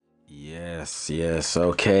Yes.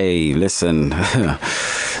 Okay, listen.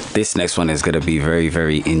 This next one is going to be very,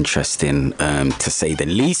 very interesting, to say the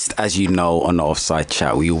least. As you know, on the Offside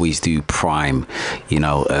chat, we always do prime,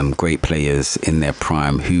 great players in their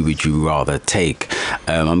prime. Who would you rather take?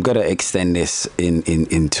 I'm going to extend this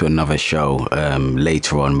into another show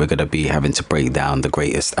later on. We're going to be having to break down the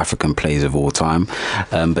greatest African players of all time.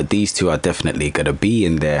 But these two are definitely going to be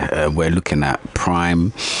in there. We're looking at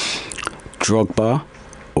prime Drogba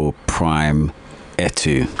or prime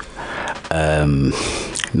Eto'o.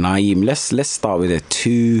 Naeem, let's start with the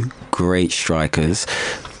two great strikers,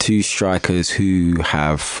 who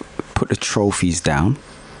have put the trophies down.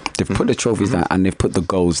 They've put the trophies down and they've put the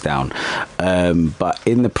goals down. But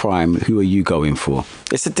in the prime, who are you going for?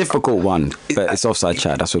 It's a difficult one, but it's Offside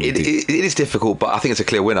chat. That's what we do. It is difficult, but I think it's a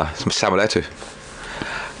clear winner. It's Samuel Eto'o.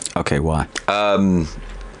 Okay, why?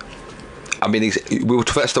 We will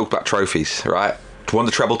first talk about trophies, right? Won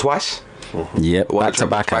the treble twice. Yep, back to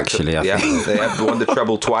back actually. I think. They won the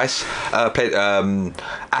treble twice. Played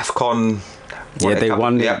AFCON. They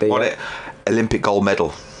won it. Olympic gold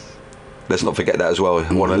medal. Let's not forget that as well.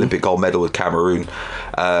 Won an Olympic gold medal with Cameroon.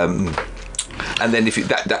 And then if you,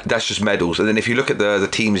 that's just medals. And then if you look at the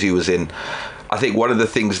teams he was in, I think one of the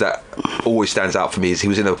things that always stands out for me is he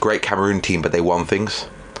was in a great Cameroon team, but they won things.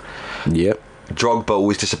 Yep. Drogba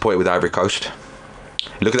always disappointed with Ivory Coast.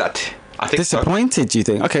 Look at that. I think disappointed, do you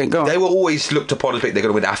think? Okay, go on. They were always looked upon as they're going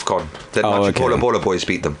to win AFCON. Then Baller Boys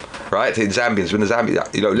beat them, right? The Zambians win the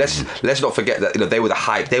Zambia. Let's not forget that they were the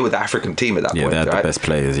hype. They were the African team at that point. Yeah, they had the best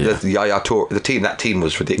players. Yeah, the Yaya Toure, that team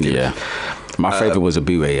was ridiculous. Yeah. My favourite was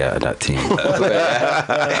Aboué at that team.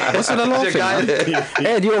 What's with the laughing, man?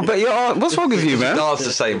 Ed, what's wrong with you, man? Dance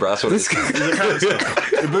the same, bro. That's what He's a character.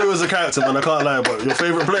 Aboué was a character, man. I can't lie. But your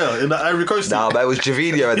favourite player in that Ivory Coast team? Nah, but it was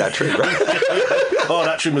Javinho in that trim, bro. Oh,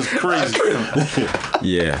 that trim was crazy.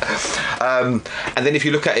 Yeah. And then if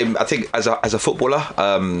you look at him, I think as a footballer,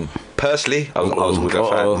 personally, I was a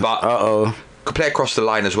fan, but could play across the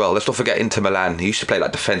line as well. Let's not forget Inter Milan. He used to play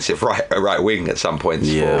like defensive right wing at some points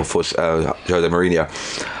for Jose Mourinho.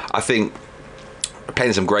 I think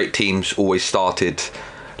playing some great teams, always started.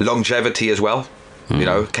 Longevity as well.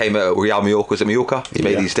 Came at Real Mallorca. Was it Mallorca? He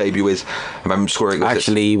made his debut with. I remember scoring.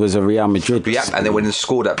 Actually, he was a Real Madrid. Yeah, and then went and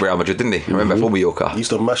scored at Real Madrid, didn't he? I remember for Mallorca. He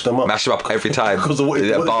used to mash them up every time. Because of what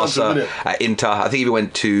at Barca, at Inter. I think he even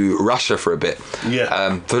went to Russia for a bit.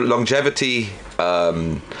 Yeah. For longevity,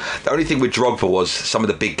 the only thing with Drogba was some of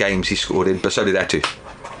the big games he scored in, but so did Eto'o,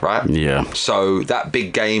 right? Yeah. So that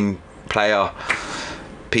big game player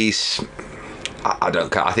piece, I don't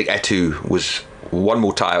care. I think Eto'o won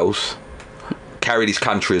more titles. Carried his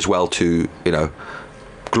country as well to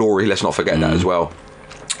glory. Let's not forget that as well,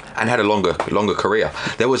 and had a longer career.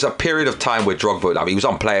 There was a period of time where Drogba, he was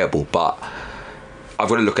unplayable, but I've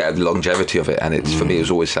got to look at the longevity of it, and it's for me it was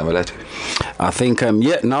always Samuel Eto'o. I think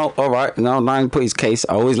all right. Now Lang put his case.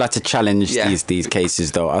 I always like to challenge these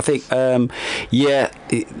cases, though. I think I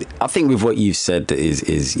think with what you've said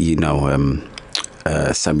is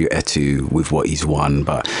Samuel Eto'o with what he's won,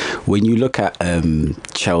 but when you look at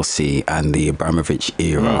Chelsea and the Abramovich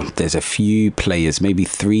era, there's a few players, maybe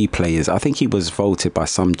 3 players. I think he was voted by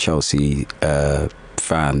some Chelsea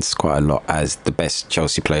fans quite a lot as the best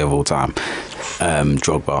Chelsea player of all time,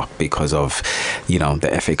 Drogba, because of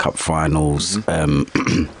the FA Cup finals.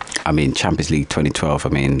 Champions League 2012.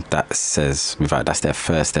 That says, in fact, that's their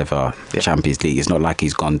first ever Champions League. It's not like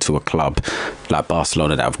he's gone to a club like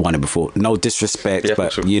Barcelona that have won it before. No disrespect,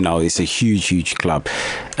 but sure. It's a huge club.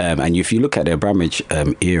 And if you look at the Abramovich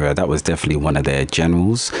era, that was definitely one of their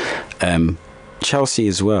generals. Chelsea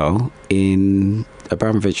as well. In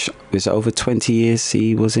Abramovich, was it over 20 years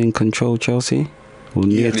he was in control? Chelsea, about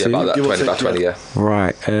 20, yeah.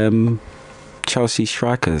 Right. Chelsea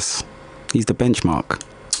strikers. He's the benchmark.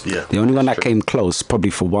 Yeah, the only one that came close, probably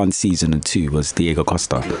for 1 season and 2, was Diego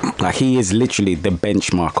Costa. Like, he is literally the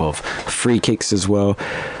benchmark of free kicks as well.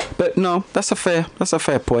 But no, that's a fair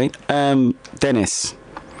point. Dennis,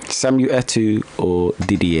 Samuel Eto'o or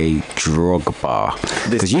Didier Drogba?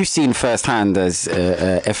 Because you've seen firsthand as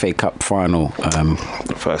a FA Cup final.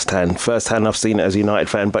 Firsthand, I've seen it as a United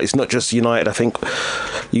fan, but it's not just United. I think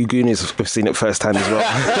you Goonies have seen it firsthand as well.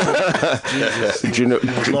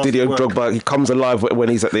 Didier Drogba, he comes alive when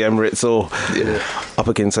he's at the Emirates or up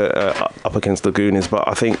against the Goonies. But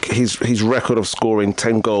I think his record of scoring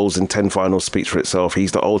 10 goals in 10 finals speaks for itself.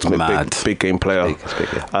 He's the ultimate big game player.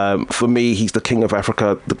 For me, he's the king of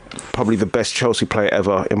Africa. Probably the best Chelsea player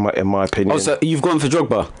ever, in my opinion. Oh, so you've gone for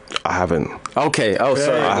Drogba? I haven't. Okay. Oh,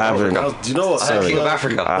 sorry. I haven't. Do you know what? King of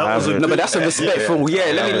Africa. I haven't. No, but that's a respectful.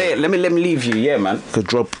 Let me leave you. Yeah, man. Because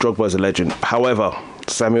Drogba is a legend. However,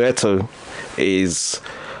 Samuel Eto'o is,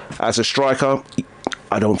 as a striker,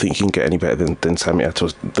 I don't think you can get any better than Samuel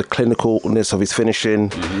Eto'o. The clinicalness of his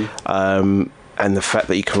finishing, and the fact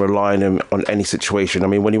that you can rely on him on any situation. I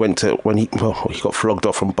mean, when he got flogged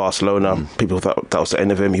off from Barcelona, people thought that was the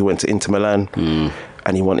end of him. He went to Inter Milan,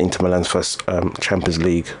 and he won Inter Milan's first Champions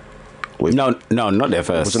League. No, not their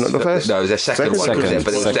first. Was it not the first? No, it was their second one. But it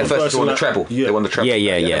was their first to win the treble. Yeah. They won the treble.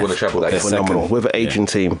 Yeah. They won the treble. That year. Phenomenal. With an Asian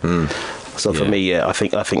team. So for me, I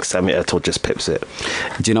think Samuel Eto'o just pips it.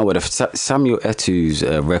 Do you know what? Samuel Eto'o's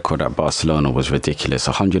record at Barcelona was ridiculous.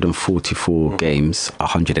 144 games,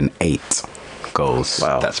 108 goals.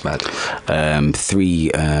 Wow, that's mad.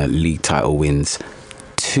 3 league title wins,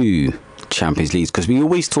 2 Champions Leagues. Because we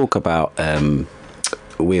always talk about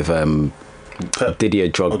with Didier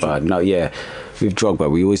Drogba. With Drogba,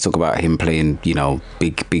 we always talk about him playing,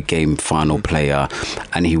 big game final player,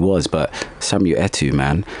 and he was. But Samuel Eto'o,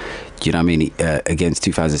 man, you know what I mean? Against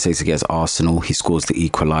 2006 against Arsenal, he scores the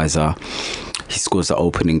equaliser. He scores the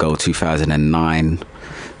opening goal 2009.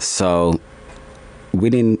 So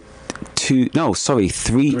winning 3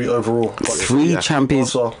 overall. 3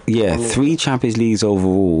 Champions, 3 Champions Leagues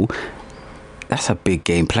overall. That's a big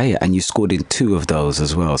game player, and you scored in 2 of those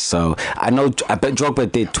as well. So I bet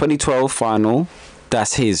Drogba did 2012 final.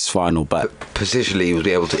 That's his final, but positionally he was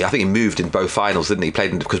able to. I think he moved in both finals, didn't he?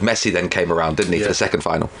 Played because Messi then came around, didn't he, for the second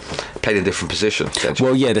final? Played in different positions.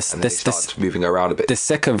 Well, yeah, this moving around a bit. The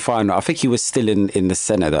second final, I think he was still in the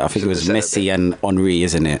centre. I think it was Messi and Henri,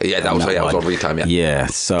 isn't it? Yeah, that was Henri time. Yeah. Yeah.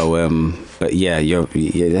 So, but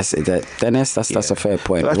that's a fair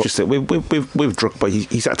point. That's just it. With Drogba,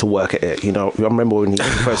 he's had to work at it. I remember when he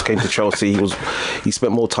first came to Chelsea, he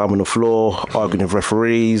spent more time on the floor arguing with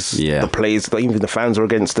referees, the players, even the fans are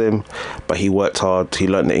against him. But he worked hard. He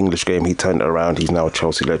learned the English game. He turned it around. He's now a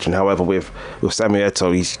Chelsea legend. However, with Samuel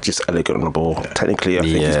Eto'o, he's just elegant on the ball. Technically, I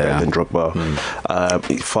think he's better than Drogba.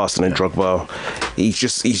 He's faster than Drogba. He's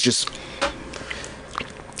just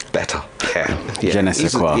better. Je ne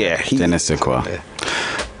sais quoi. Je ne sais quoi.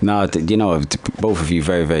 No, both of you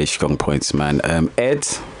very, very strong points, man. Ed?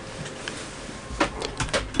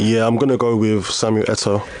 Yeah, I'm going to go with Samuel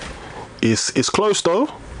Eto'o. It's close, though.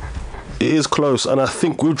 It is close. And I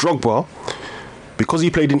think with Drogba, because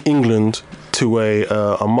he played in England to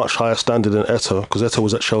a much higher standard than Eto'o, because Eto'o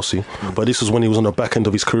was at Chelsea, but this was when he was on the back end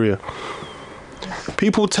of his career.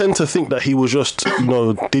 People tend to think that he was just,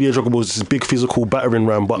 Didier Drogba was this big physical battering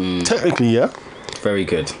ram, but technically, very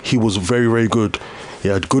good. He was very, very good. He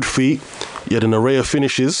had good feet. He had an array of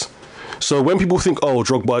finishes. So when people think,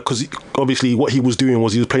 Drogba, because obviously what he was doing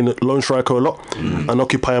was he was playing the lone striker a lot and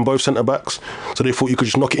occupying both centre-backs. So they thought you could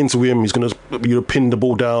just knock it into him. He's going to pin the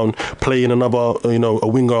ball down, play in another, a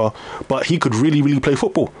winger. But he could really, really play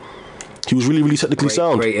football. He was really, really technically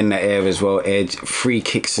sound. Great in the air as well, Edge. Free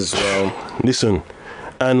kicks as well. Listen,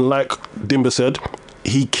 and like Dimba said,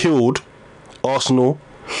 he killed Arsenal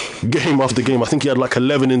game after game. I think he had like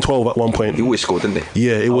 11 in 12 at one point. He always scored, didn't he?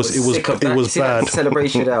 Yeah, it was bad.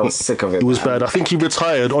 Celebration, I was sick of it. It was bad. I think he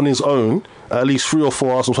retired on his own at least 3 or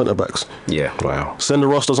 4 Arsenal centre backs. Yeah. Wow. Sender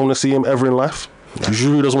Ross doesn't want to see him ever in life.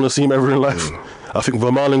 Giroud doesn't want to see him ever in life. I think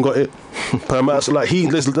Vermaelen got it.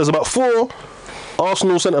 There's about 4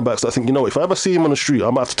 Arsenal centre backs that I think, if I ever see him on the street,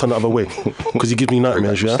 I might have to turn the other way because he gives me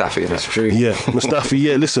nightmares. Yeah, Mustafi, that's true. Yeah, Mustafi.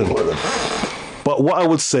 Yeah, listen. But what I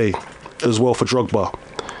would say as well for Drogba,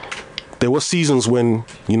 there were seasons when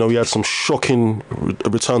he had some shocking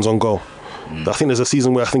returns on goal. I think there's a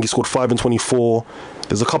season where I think he scored 5 in 24.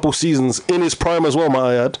 There's a couple seasons in his prime as well,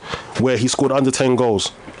 might I add, where he scored under 10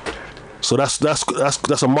 goals. So that's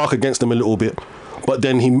a mark against him a little bit. But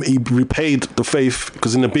then he repaid the faith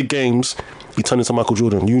because in the big games he turned into Michael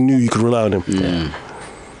Jordan. You knew you could rely on him. Yeah.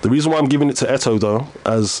 The reason why I'm giving it to Eto'o though,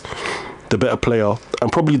 as the better player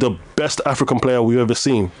and probably the best African player we've ever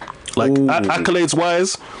seen, like accolades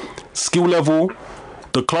wise, skill level,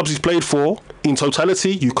 the clubs he's played for, in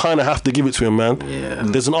totality, you kind of have to give it to him, man. Yeah.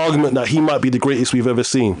 There's an argument that he might be the greatest we've ever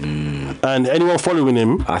seen. And anyone following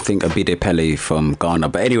him, I think Abide Pele from Ghana.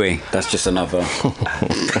 But anyway, that's just another...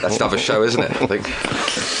 That's another show, isn't it? I think.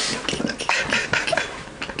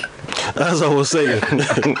 As I was saying,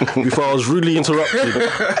 before I was rudely interrupted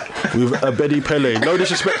with Abedi Pele. No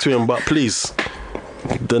disrespect to him, but please,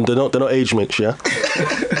 they're not age mates, yeah?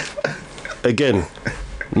 Again,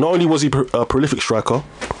 not only was he a prolific striker,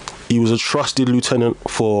 he was a trusted lieutenant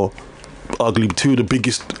for arguably 2 of the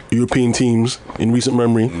biggest European teams in recent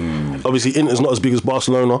memory. Obviously, Inter's not as big as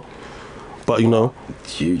Barcelona, but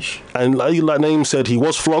huge. And like Naeem said, he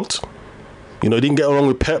was flogged. He didn't get along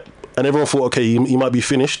with Pep, and everyone thought, okay, he might be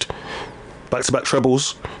finished. Back-to-back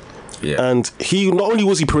trebles. Yeah. And he not only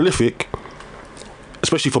was he prolific,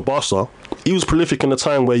 especially for Barca, he was prolific in a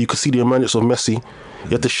time where you could see the emergence of Messi. You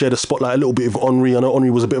had to share the spotlight a little bit with Henry. I know Henry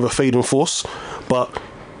was a bit of a fading force, but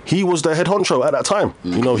he was the head honcho at that time.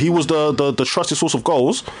 You know, he was the trusted source of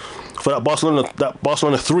goals for that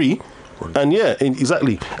Barcelona 3. And yeah,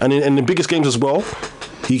 exactly. And in the biggest games as well,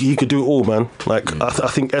 he could do it all, man. Like, I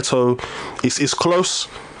think Eto'o is close.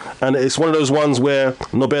 And it's one of those ones where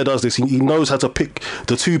Nobert does this. He knows how to pick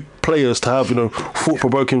the two players to have,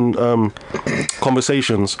 thought-provoking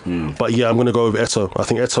conversations. But yeah, I'm going to go with Eto'o. I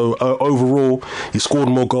think Eto'o, overall, he scored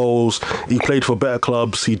more goals. He played for better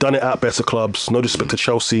clubs. He done it at better clubs. No disrespect to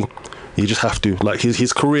Chelsea. You just have to. Like,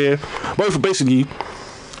 his career, both basically,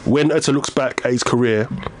 when Eto'o looks back at his career,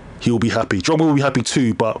 he'll be happy. Drogba will be happy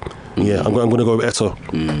too, but yeah, I'm going to go with Eto'o.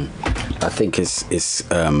 I think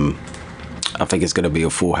I think it's going to be a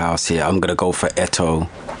full house here. I'm going to go for Eto'o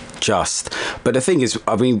just. But the thing is,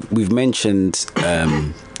 I mean, we've mentioned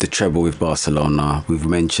the treble with Barcelona. We've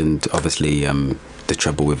mentioned, obviously, the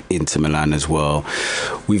treble with Inter Milan as well.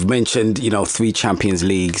 We've mentioned, 3 Champions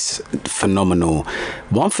Leagues, phenomenal.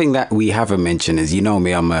 One thing that we haven't mentioned is,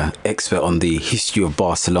 me, I'm an expert on the history of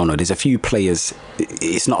Barcelona. There's a few players,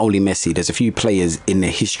 it's not only Messi, there's a few players in the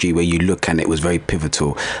history where you look and it was very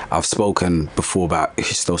pivotal. I've spoken before about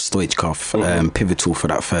Hristo Stoichkov, pivotal for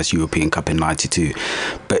that first European Cup in '92.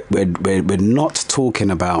 But we're not talking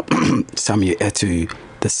about Samuel Eto'o,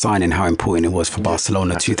 the signing, how important it was for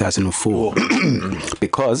Barcelona 2004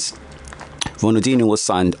 because Ronaldinho was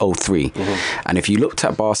signed 03 and if you looked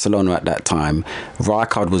at Barcelona at that time,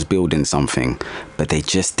 Rijkaard was building something, but they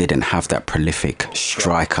just didn't have that prolific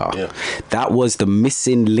striker. That was the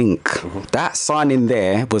missing link. That signing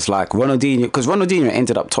there was like Ronaldinho, because Ronaldinho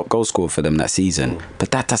ended up top goal scorer for them that season,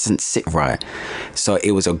 but that doesn't sit right. So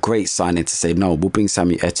it was a great signing to say, no, we'll bring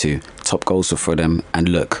Samuel Eto'o, top goal scorer for them, and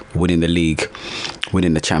look, winning the league,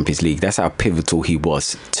 winning the Champions League. That's how pivotal he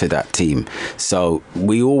was to that team. So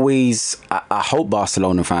we always, I hope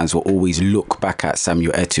Barcelona fans will always look back at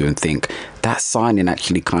Samuel Eto'o and think that signing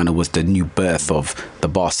actually kind of was the new birth of the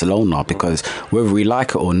Barcelona, because whether we like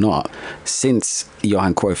it or not, since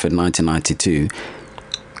Johan Cruyff in 1992,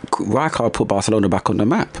 Rijkaard put Barcelona back on the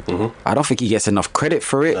map. I don't think he gets enough credit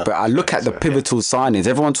for it, but I look at the pivotal signings.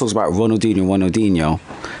 Everyone talks about Ronaldinho.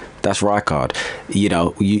 That's Rijkaard.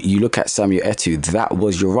 You look at Samuel Eto'o, that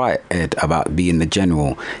was, you're right, Ed, about being the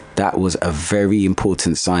general. That was a very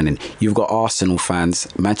important signing. You've got Arsenal fans,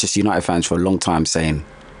 Manchester United fans for a long time saying,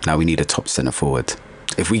 now we need a top centre forward.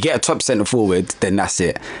 If we get a top centre forward, then that's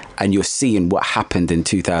it. And you're seeing what happened in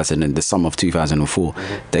 2000 and the summer of 2004.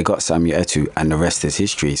 They got Samuel Eto'o and the rest is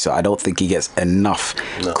history. So I don't think he gets enough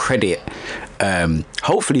credit,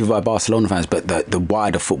 hopefully by Barcelona fans, but the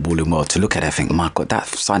wider footballing world to look at it and think, my God, that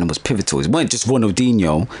signing was pivotal. It wasn't just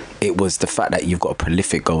Ronaldinho, it was the fact that you've got a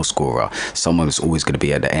prolific goal scorer. Someone who's always going to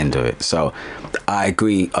be at the end of it. So I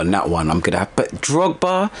agree on that one. But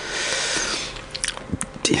Drogba,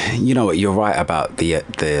 you know what, you're right about the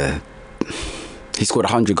he scored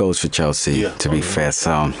 100 goals for Chelsea, to be fair,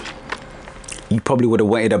 so you probably would have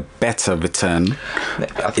wanted a better return.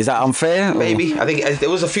 Is that unfair? Maybe. I think there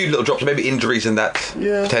was a few little drops, maybe injuries in that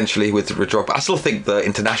potentially with Drogba. I still think the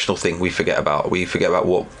international thing we forget about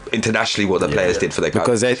what internationally what the players did for their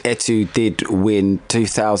country. Because Eto'o did win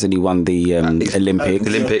 2000, he won the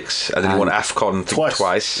Olympics, and then he won AFCON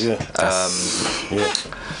twice.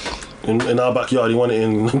 In our backyard, he won it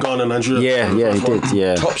in Ghana, Nigeria. Yeah, he did.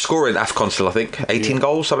 Yeah, top scorer in AFCON still, I think, 18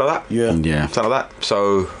 goals, something like that. Yeah, something like that.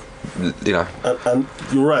 So, and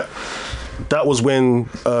you're right. That was when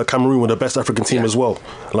Cameroon were the best African team as well.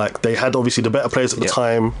 Like, they had obviously the better players at the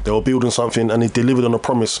time. They were building something, and they delivered on a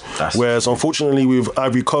promise. Whereas, unfortunately, with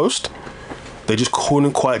Ivory Coast, they just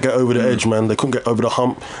couldn't quite get over the edge, man. They couldn't get over the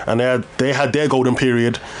hump, and they had their golden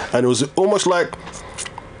period, and it was almost like.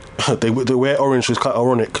 They wear orange, was quite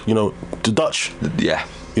ironic. The Dutch. Yeah.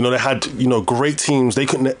 They had great teams. They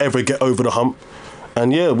couldn't ever get over the hump.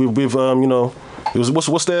 And yeah, with it was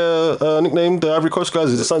what's their nickname? The Ivory Coast guys.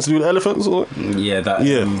 Is it something to do with elephants? Or? They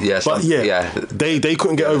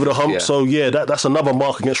couldn't get over the hump. So that's another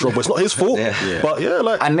mark against Drogba. It's not his fault. But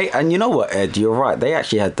and you know what, Ed? You're right. They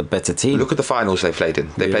actually had the better team. Look at the finals they played in.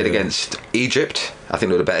 They played against Egypt. I think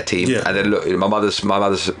they were the better team. And then look, my mother's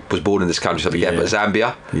was born in this country, so but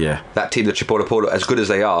Zambia. That team, the Chipolo, as good as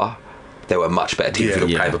they are, they were a much better team.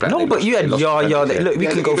 No, but you had look, we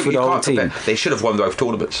can go through the whole team. They should have won both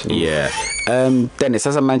tournaments. Dennis,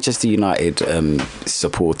 as a Manchester United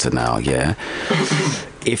supporter now,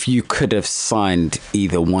 if you could have signed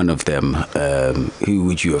either one of them, who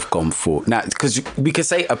would you have gone for? Now, because we could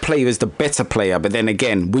say a player is the better player, but then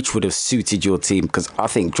again, which would have suited your team? Because I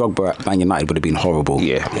think Drogba at Man United would have been horrible.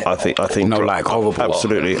 Yeah, I think horrible.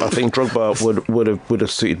 Absolutely, I think Drogba would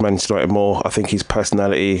have suited Manchester United more. I think his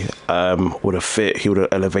personality would have fit. He would have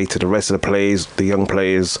elevated the rest of the players, the young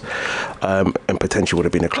players, and potentially would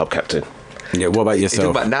have been a club captain. Yeah, what about yourself?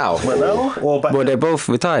 You're talking about now? Well, they're both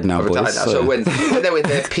retired now, boys. Retired now. So when they were in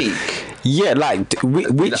their peak. Yeah, like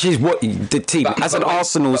which is what the team as an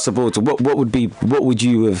Arsenal supporter. What would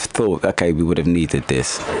you have thought? Okay, we would have needed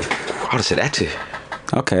this. I'd have said Eto'o.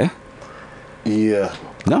 Okay. Yeah.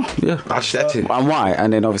 No. Yeah. I'd said Eto'o. And why?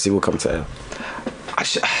 And then obviously we'll come to.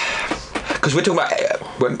 Because we're talking about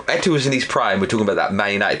when Eto'o was in his prime. We're talking about that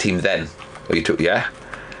Man United team then.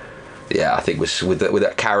 Yeah, I think with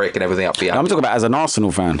that Carrick and everything up behind. I'm talking about as an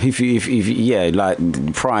Arsenal fan. If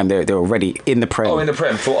like prime, they're already in the Prem. Oh, in the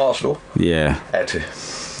Prem for Arsenal. Yeah.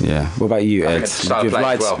 Eto'o. Yeah. What about you, Ed?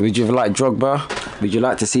 Would you have liked Drogba? Would you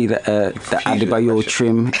like to see the Adebayor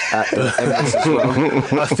trim at Emirates as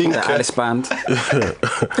well? I think the Alice band.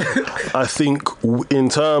 I think in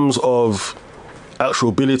terms of actual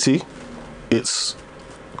ability, it's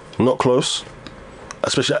not close,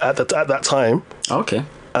 especially at that time. Okay.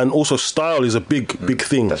 And also style is a big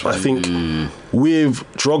thing. That's right. I think with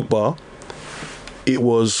Drogba, it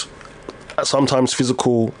was sometimes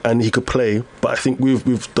physical and he could play. But I think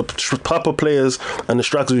with the type of players and the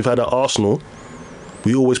strikers we've had at Arsenal,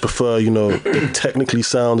 we always prefer, the technically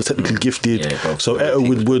sound, the technically gifted. Yeah, so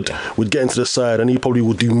Eto'o would get into the side and he probably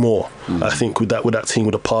would do more. I think with that team,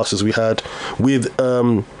 with the passes we had. With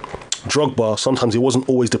Drogba, sometimes he wasn't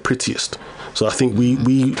always the prettiest. So I think we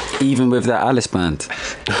even with that Alice band.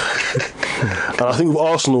 And I think with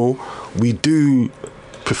Arsenal, we do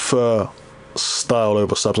prefer style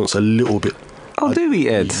over substance a little bit. Oh, do we,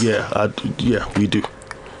 Ed? Yeah, we do.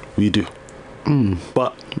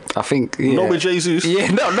 But I think not with Jesus.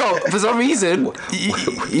 Yeah, no. For some reason,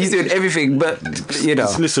 he's doing everything. But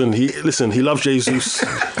listen, he loves Jesus.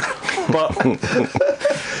 But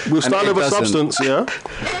with style over substance, yeah,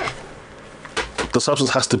 the substance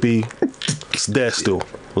has to be there still.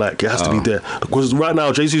 Like it has to be there because right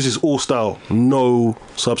now Jesus is all style, no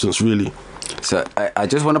substance really. So I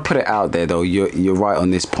just want to put it out there, though. You're right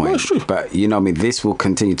on this point. No, it's true. But this will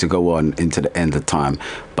continue to go on into the end of time.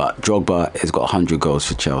 But Drogba has got 100 goals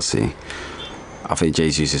for Chelsea. I think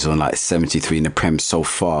Jesus is on like 73 in the Prem so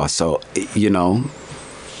far. So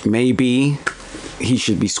maybe he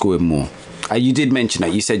should be scoring more. You did mention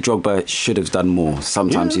that. You said Drogba should have done more.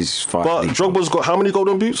 Sometimes he's fine. But Drogba's got how many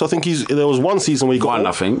golden boots? I think there was one season where he got one.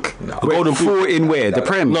 I think. No. Golden boot. 4 in where? The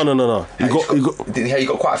Prem? No. He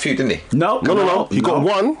got quite a few, didn't he? No. He got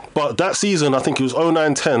one, but that season I think it was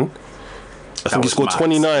 09-10. I think he scored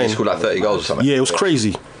 29. He scored like 30 goals or something. Yeah, it was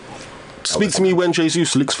crazy. Speak to me when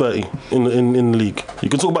Jesus licks 30 in the league. You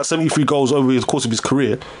can talk about 73 goals over the course of his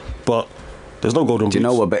career, but there's no golden boots. Do you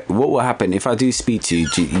know what? But what will happen if I do speak to you?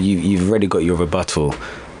 You've already got your rebuttal.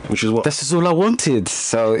 Which is what? This is all I wanted.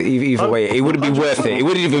 So either way, it wouldn't be worth it. It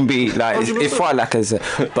wouldn't even be like it felt like as.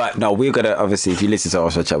 But no, we're gonna obviously. If you listen to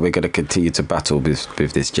our chat, we're gonna continue to battle with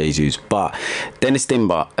this Jesus. But Dennis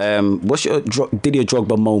Timber, what's your Didier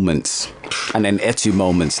Drogba moments and then Eto'o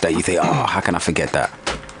moments that you think, how can I forget that?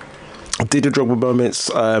 Didier Drogba moments.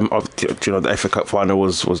 The FA Cup final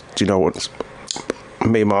was. Do you know what?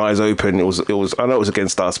 Made my eyes open. It was. I know it was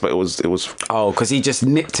against us, but it was. Oh, because he just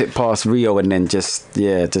nipped it past Rio and then just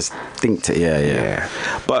thinked it. Yeah.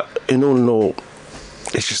 But in all,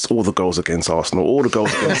 it's just all the goals against Arsenal. All the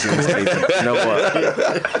goals against United. You know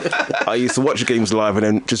what? I used to watch the games live and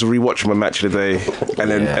then just rewatch my match of the day and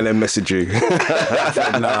then message you. No,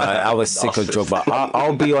 I was sick of Drogba.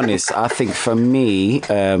 I'll be honest. I think for me,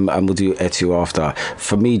 and we'll do Eto'o after.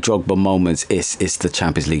 For me, Drogba moments is the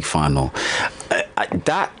Champions League final.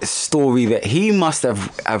 That story that he must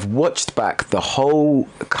have watched back the whole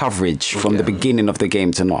coverage from the beginning of the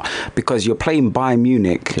game to not, because you're playing Bayern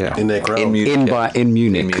Munich in their ground in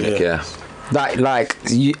Munich. Yeah.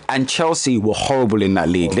 And Chelsea were horrible in that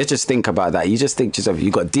league. Let's just think about that. You just think to yourself,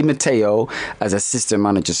 you got Di Matteo as assistant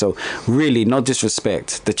manager. So really, no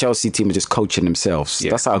disrespect, the Chelsea team are just coaching themselves.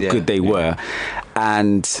 That's how good they were.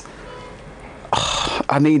 And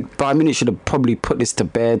Bayern Munich should have probably put this to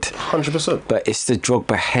bed. 100%. But it's the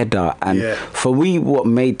Drogba header. And for me, what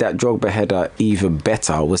made that Drogba header even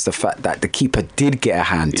better was the fact that the keeper did get a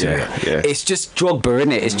hand to it. Yeah. It's just Drogba,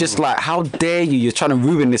 innit? It's just like, how dare you? You're trying to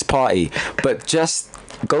ruin this party. But just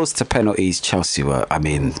goes to penalties. Chelsea were,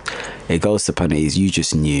 it goes to penalties. You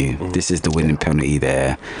just knew this is the winning penalty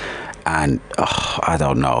there. and I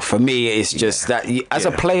don't know. For me, it's just that as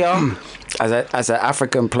a player, as an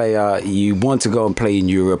African player, you want to go and play in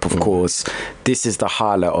Europe, of course. This is the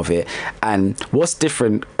highlight of it. And what's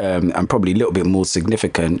different, and probably a little bit more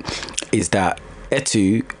significant, is that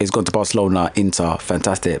Eto'o has gone to Barcelona, Inter,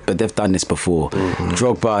 fantastic, but they've done this before.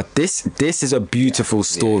 Drogba, this is a beautiful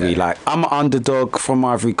story. Like, I'm an underdog from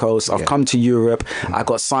Ivory Coast. I've come to Europe. I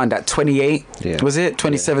got signed at 28. Was it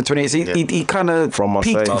 27, 28? He kind of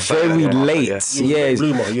peaked very late.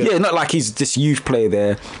 Yeah, not like he's this youth player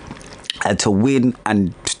there. And to win,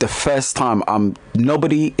 and the first time,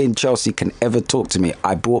 nobody in Chelsea can ever talk to me.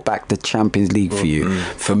 I brought back the Champions League for you.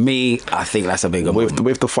 For me, I think that's a big moment.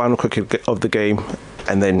 With the final kick of the game,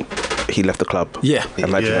 and then he left the club. Yeah.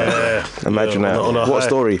 Imagine that. What a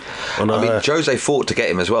story. I mean, Jose fought to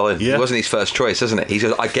get him as well. And It wasn't his first choice, isn't it? He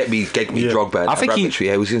said, get me Drogba. I think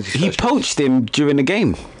he poached him during the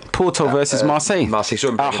game. Porto versus Marseille.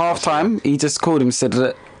 At half time, he just called him and said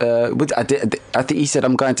that. I think he said,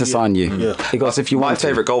 "I'm going to sign you." He goes, "If you want." My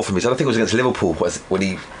favourite goal for me, I think it was against Liverpool, was when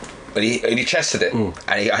he chested it and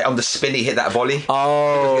on the spin he hit that volley.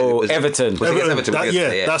 Oh, Everton. Everton.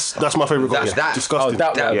 That's my favourite goal. That's disgusting.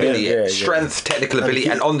 Strength, technical ability,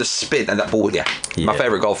 and on the spin and that ball. My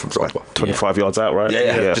favourite goal from Drogba. 25 yards out, right?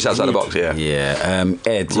 Yeah, just outside the box.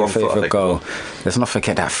 Ed, your favourite goal? Let's not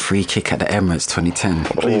forget that free kick at the Emirates 2010.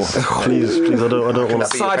 Please, I don't want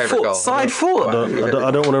to. Side foot. I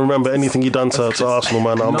don't want to remember anything he done to Arsenal,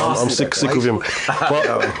 man. I'm sick of him.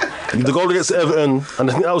 But the goal against Everton, and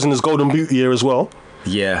I think that was in his golden boot year as well.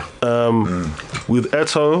 Yeah. With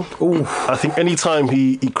Eto'o, I think any time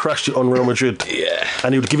he crashed it on Real Madrid,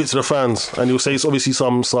 and he would give it to the fans, and he would say it's obviously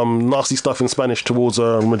some nasty stuff in Spanish towards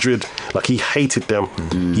Madrid. Like, he hated them.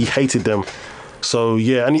 He hated them. So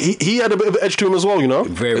and he had a bit of an edge to him as well, you know.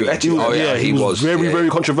 Very. He was very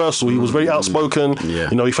controversial. He was very outspoken. Yeah.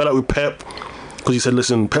 You know, he fell out with Pep because he said,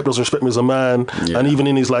 "Listen, Pep doesn't respect me as a man." And even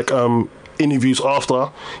in his interviews after,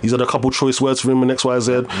 he's had a couple choice words for him in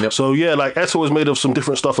XYZ. So like Eto'o was made of some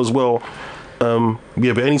different stuff as well.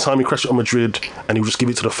 But anytime he crashed it on Madrid, and he would just give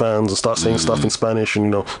it to the fans and start saying stuff in Spanish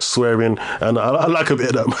and swearing, and I like a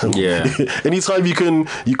bit of that, man. Yeah. Anytime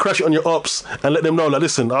you crash it on your ops and let them know, like,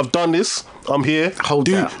 listen, I've done this, I'm here.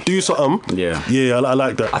 Do something. I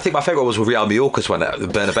like that. I think my favourite was with Real Mallorca's one at the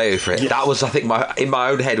Bernabeu for it. That was, I think, in my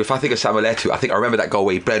own head. If I think of Samuel Eto'o, I think I remember that goal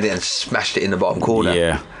where he blended it and smashed it in the bottom corner.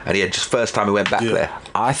 Yeah. And he had just first time he went back there.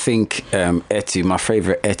 I think Eto'o, my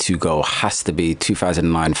favourite Eto'o goal has to be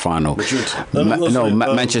 2009 final.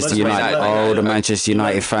 Manchester United. Oh, the Manchester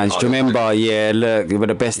United fans. Do you remember? Yeah, look, they were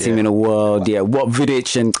the best team in the world. Yeah, what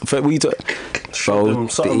Vidic and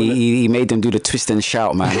he made them do the twist and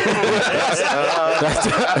shout, man.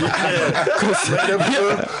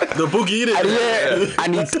 The boogie,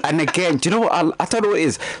 and again, do you know what? I don't know what it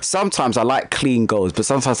is. Sometimes I like clean goals, but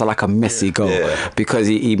sometimes I like a messy goal because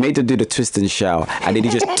he made them do the twist and shout, and then he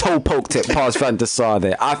just toe poked it past Van der Sar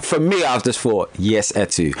there. For me, I've just thought, yes,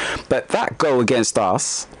 Eto'o. But that goal against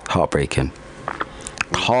us, heartbreaking.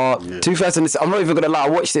 2000. I'm not even gonna lie. I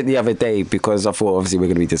watched it the other day because I thought obviously we're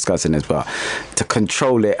gonna be discussing this, but to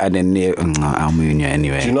control it and then near Almunia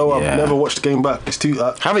anyway. Do you know I've never watched the game back? It's too.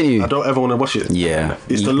 Haven't you? I don't ever want to watch it. Yeah,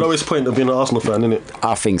 it's the lowest point of being an Arsenal fan, isn't it?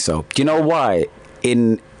 I think so. Do you know why?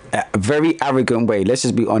 In a very arrogant way, let's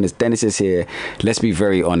just be honest. Dennis is here. Let's be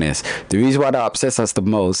very honest. The reason why that upsets us the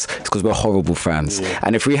most is because we're horrible fans.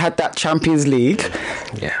 And if we had that Champions League,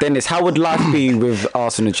 Dennis, how would life be with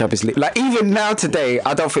Arsenal in Champions League? Like, even now today,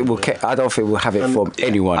 I don't think we'll have it from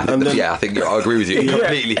anyone. And then, I think I agree with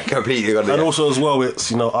you completely. And also as well,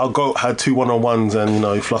 it's our GOAT had 2 1-on-1s and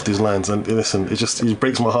he fluffed his lines, and listen, it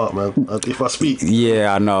breaks my heart, man. If I speak,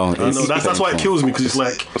 I know. That's why it kills me, because it's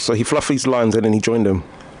like, so he fluffed his lines and then he joined them.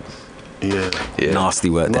 Yeah.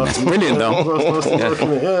 Nasty work, Dennis. Brilliant,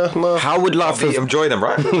 though. How would life have join them,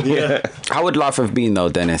 right? How would life have been, though,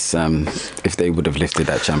 Dennis, if they would have lifted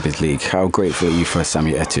that Champions League? How grateful are you for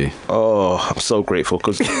Samuel Eto'o? Oh, I'm so grateful,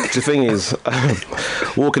 because the thing is,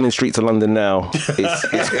 walking in streets of London now,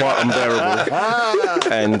 it's quite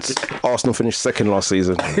unbearable. And Arsenal finished second last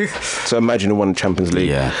season, so imagine who won the Champions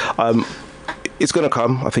League. It's going to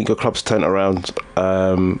come. I think your club's turned around,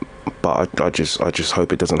 but I just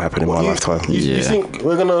hope it doesn't happen in my lifetime. You think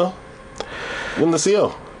we're gonna win the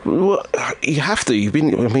CL? Well, you have to. You're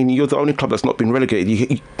the only club that's not been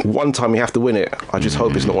relegated. One time you have to win it. I just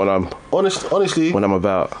hope it's not when I'm honestly when I'm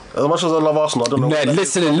about. As much as I love Arsenal, I don't know.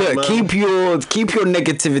 Listen, look, keep your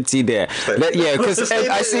negativity there. Because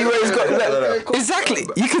I see where he's got. Exactly,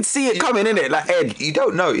 you could see it coming, innit? Like, Ed, you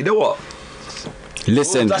don't know. You know what?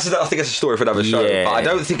 Listen, I think it's a story for another show, Yeah. but I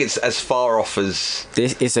don't think it's as far off as.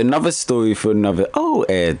 this is another story for another. Oh,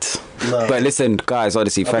 Ed. No. But listen, guys,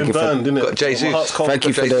 honestly, thank you for. Got Jesus. Thank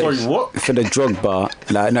you for Sorry, what? for the Drogba.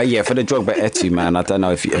 For the Drogba Eto'o, man. I don't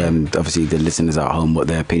know if obviously the listeners at home what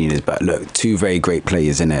their opinion is, but look, two very great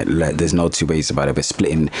players in it. Like, there's no two ways about it. We're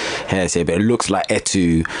splitting hairs here, but it looks like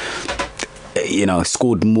Eto'o,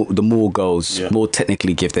 scored more goals, more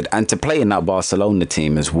technically gifted, and to play in that Barcelona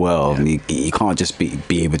team as well. You can't just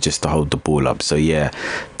be able just to hold the ball up. So yeah,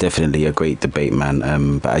 definitely a great debate,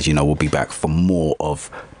 man. But as you know, we'll be back for more of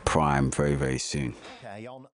Prime very, very soon.